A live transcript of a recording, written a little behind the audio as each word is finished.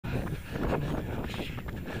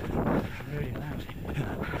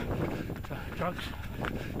strokes.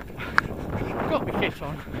 Got my kit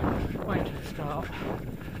on, waiting to start.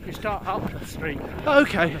 You start up the street.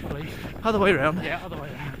 Okay. The police. Other way around. Yeah, other way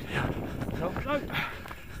around. Yeah. So, no,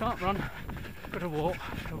 can't run. Got to walk.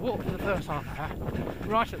 So walk for the first half hour.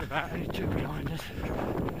 Right at the back, and two behind us.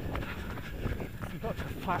 We got to a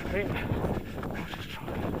flat bit. I'll just try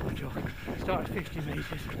to jog. Start at 50 metres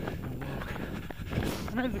and walk.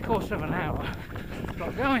 And over the course of an hour,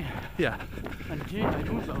 got going. Yeah. And you know, you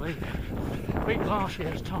wouldn't believe it. Beat last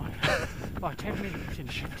year's time by 10 minutes in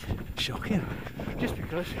shoot. Shocking. Just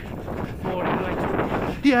because more in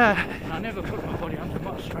later. Yeah. And I never put my body under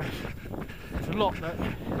much stress. It's a lot that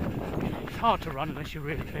it's hard to run unless you're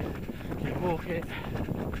really fit. You walk it.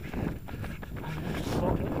 And it's a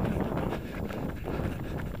lot that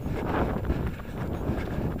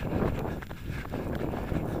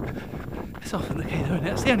It's often the key though, isn't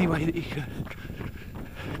it? It's the only way that you can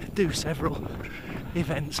do several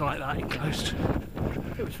events like that in close.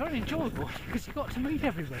 it was very enjoyable because you got to meet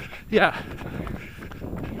everybody. Yeah.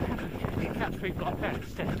 You catch people like that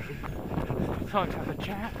instead. You try to have a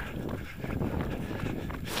chat.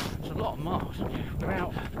 It's a lot of miles, isn't it? We're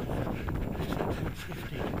out 50.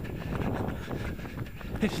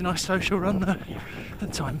 It's a nice social run though. The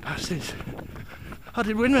time passes. I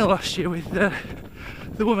did windmill last year with the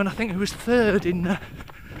woman I think who was third in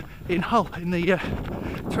Hull in the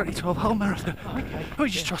 2012 Hull Marathon. Oh, okay. We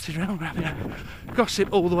just trotted around grabbing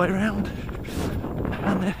gossip all the way around,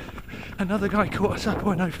 and then another guy caught us up.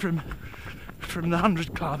 I know from the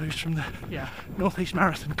 100 Club, who's from the North East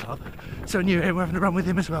Marathon Club, so I knew him. We're having a run with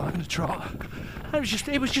him as well, having a trot. And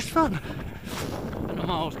it was just fun. And the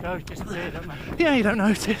miles go disappear, don't they? Yeah, you don't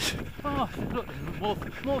notice. Oh, look,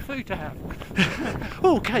 there's more food to have.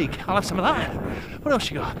 Oh, cake! I'll have some of that. What else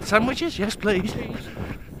you got? Sandwiches? Yes, please. Cheese.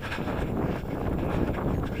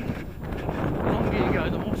 The longer you go,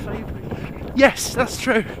 the more savoury. Yes, that's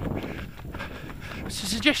true. It's a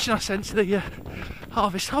suggestion I sent to the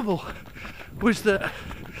Harvest Hubble was that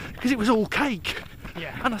because it was all cake,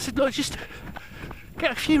 and I said, look, just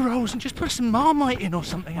get a few rolls and just put some Marmite in or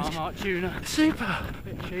something. Marmite tuna. Super.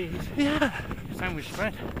 Bit of cheese. Yeah. Sandwich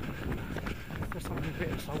spread. Just something a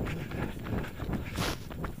bit of salt in it.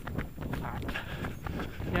 Fat.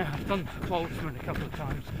 Yeah, I've done Waltzman a couple of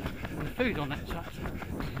times. And the food on it's absolutely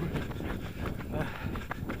brilliant.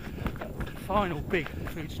 Final big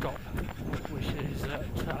food stop, which is at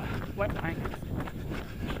Wet Bank,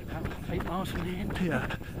 which is about 8 miles from the end. Yeah.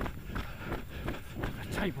 A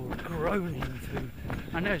table groaning through,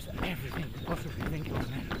 and there's everything you possibly think of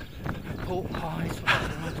on it. Pork pies,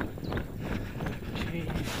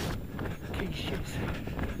 cheese, quiches,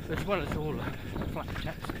 as well as all the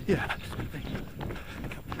flapjacks. Yeah. Something. A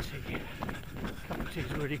cup of tea. A cup of tea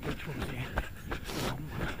is really good towards the end.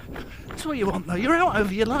 That's what you want though. You're out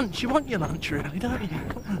over your lunch. You want your lunch really, don't you?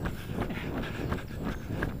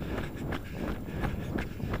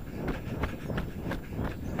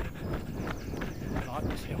 Like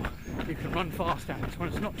this hill. You can run fast down this one.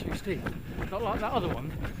 It's not too steep. Not like that other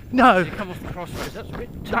one. No. You come off the crossroads. That's a bit.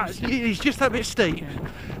 It's just that bit steep. Yeah.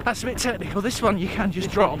 That's a bit technical. This one you can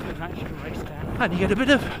just drop, You can actually race down. and you get a bit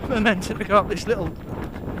of momentum to go up this little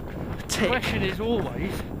The tick. question is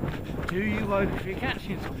always, if you're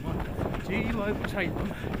catching someone, do you overtake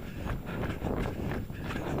them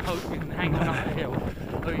and hope you can hang on up the hill,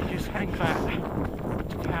 or you just hang back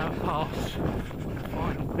to power past on the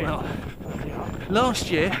final bit? Well, Yeah.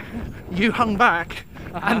 last year you hung back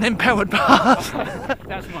and then powered past.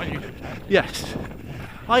 That's my usual tactic. Yes.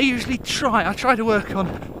 I try to work on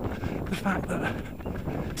the fact that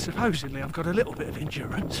supposedly I've got a little bit of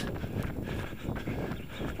endurance.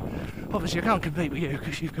 Obviously I can't compete with you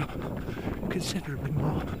because you've got considerably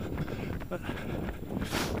more. But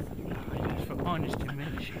Yes, but mine is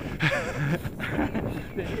diminishing.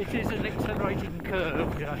 It is an accelerating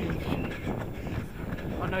curve, the age.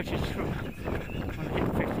 I noticed from when I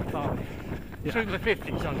hit 55, through the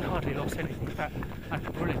 50s I hardly lost anything. In fact, I had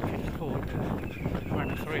a brilliant 54,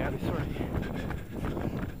 ran a 3 out of 3.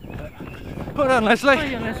 well done, Leslie.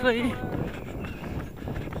 Hiya, Leslie.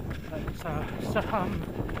 It's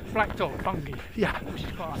black dog fungi, Yeah. which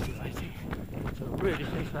is quite undulating. So really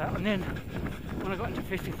pleased with that. And then when I got into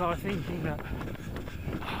 55, thinking that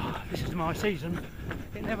this is my season,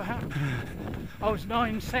 it never happened. I was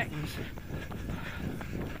 9 seconds.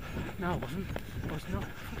 No, I wasn't. I was not.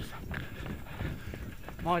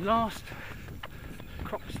 My last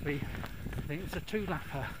Croxby, I think it's a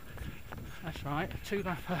 2-lapper. That's right, a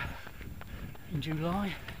 2-lapper in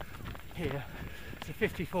July. Here, it's a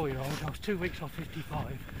 54-year-old. I was 2 weeks off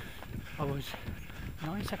 55. I was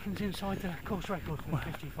 9 seconds inside the course record for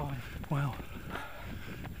 55. Wow.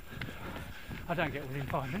 I don't get within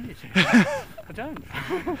 5 minutes. I don't.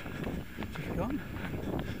 Just gone.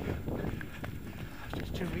 It's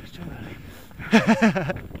just 2 weeks too early.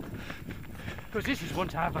 Because this is one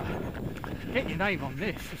to have a... Get your name on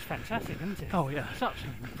this. It's fantastic, isn't it? Oh yeah. Such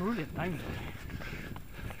a brilliant name.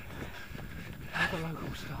 The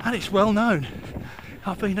local stuff. And it's well known.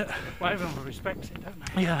 I've been at... Well, everyone respects it,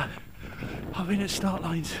 don't they? Yeah. I've been at start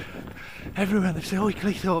lines everywhere. They say, "Oi,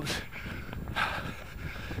 Cleethorpes.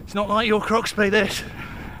 It's not like your Croxby, this."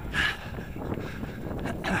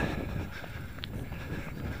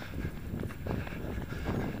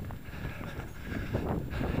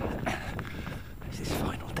 This is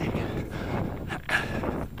final dig.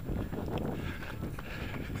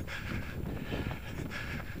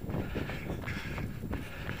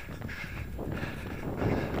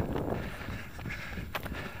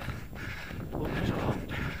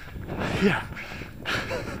 Yeah.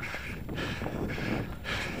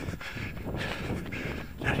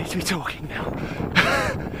 No need to be talking now.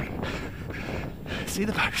 See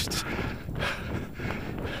the posts.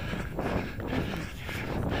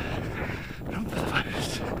 Run for the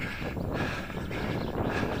posts.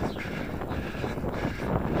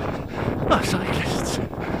 Oh, cyclists.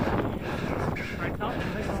 Great night to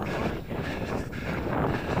be running.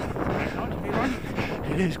 Great night to be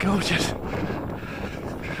running. It is gorgeous.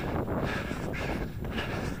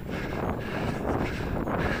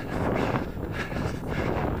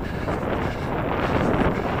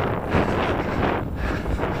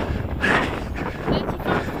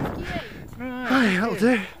 That'll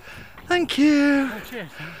do. Thank you. Oh,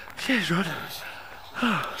 cheers. Cheers, Rod.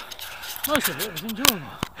 Oh. Most of it was enjoyable.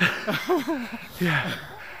 Yeah.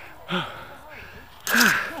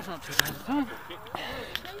 That's not too bad a time.